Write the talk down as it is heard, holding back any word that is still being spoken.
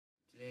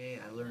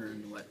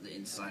what the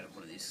inside of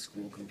one of these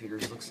school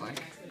computers looks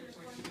like.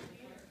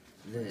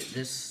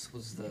 This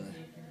was the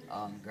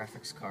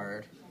graphics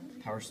card,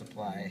 power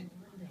supply.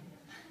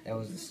 That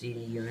was the CD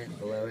unit.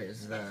 Below it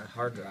is the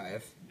hard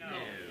drive.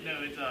 No,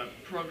 it's a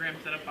program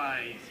set up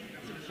by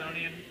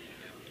Smithsonian.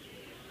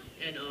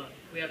 And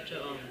we have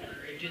to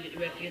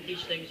we have to get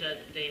these things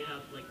that they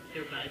have like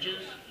their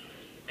badges,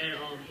 and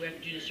we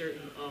have to do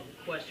certain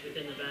quests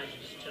within the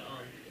badges to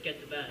get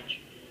the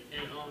badge.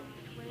 And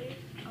ways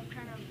of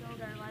trying to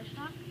build our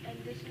livestock, and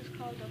this is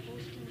called the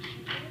hosting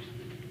sheepers.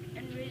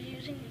 And we're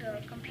using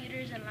the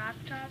computers and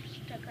laptops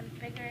to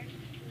configure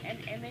an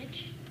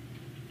image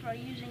for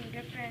using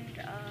different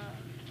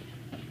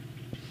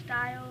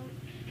style,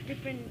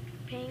 different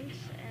paints,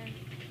 and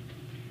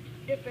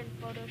different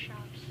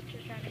photoshops to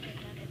try to get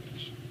that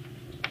image.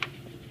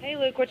 Hey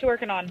Luke, what you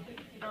working on?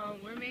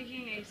 We're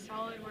making a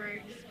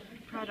SolidWorks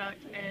product,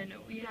 and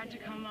we had to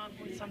come up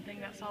with something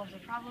that solves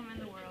a problem in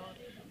the world,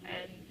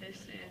 and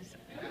this is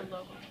the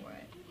logo for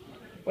it.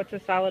 What's a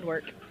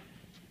SolidWorks?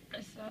 A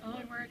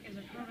SolidWorks is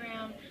a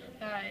program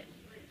that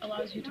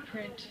allows you to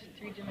print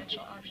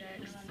three-dimensional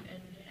objects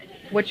and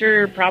anything. What's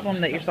your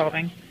problem that you're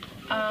solving?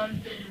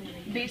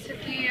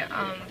 Basically,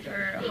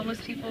 for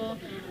homeless people,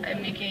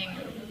 I'm making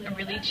a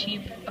really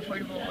cheap,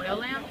 affordable oil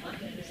lamp.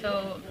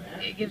 So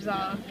it gives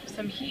off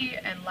some heat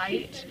and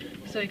light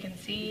so you can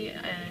see,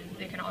 and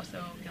they can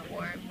also get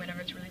warm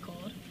whenever it's really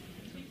cold.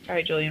 All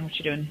right, Julian, what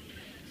you doing?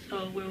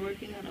 So we're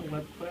working on a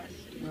web quest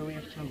where we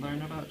have to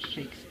learn about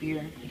Shakespeare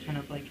and kind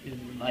of like his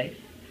life.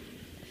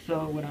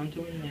 So what I'm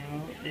doing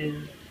now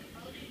is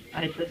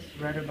I just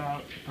read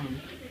about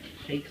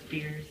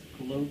Shakespeare's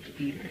Globe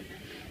Theater,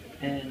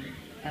 and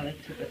I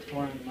like took a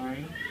tour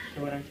online.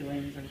 So what I'm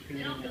doing is I'm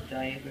creating a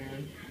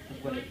diagram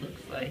of what it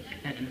looks like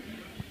and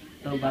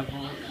the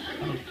levels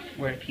of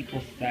where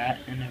people sat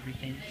and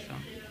everything. So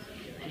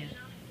yeah.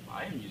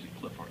 I am using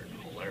Clipart in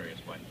a hilarious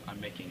way.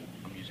 I'm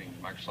using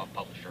Microsoft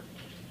Publisher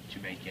to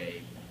make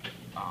a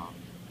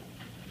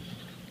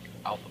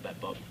alphabet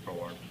book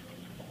for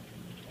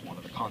one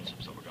of the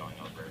concepts that we're going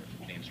over,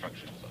 the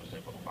instructions that I was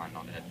able to find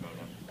on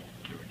Edmodo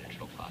through a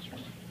digital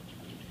classroom.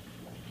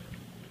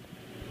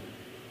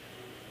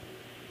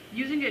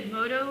 Using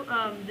Edmodo,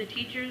 the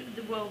teachers,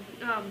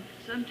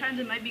 sometimes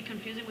it might be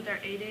confusing with our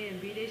A-day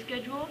and B-day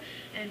schedule,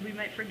 and we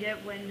might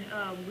forget when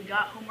we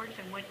got homeworks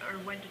and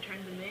when to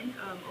turn them in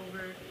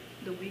over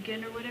the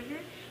weekend or whatever.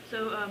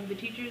 So the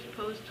teachers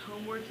post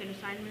homeworks and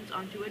assignments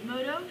onto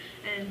Edmodo,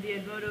 and the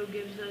Edmodo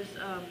gives us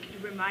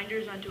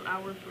reminders onto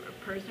our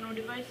personal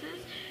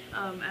devices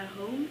at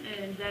home,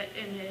 and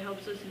it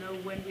helps us know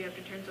when we have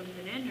to turn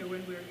something in or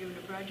when we're given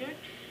a project,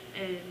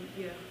 and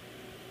yeah.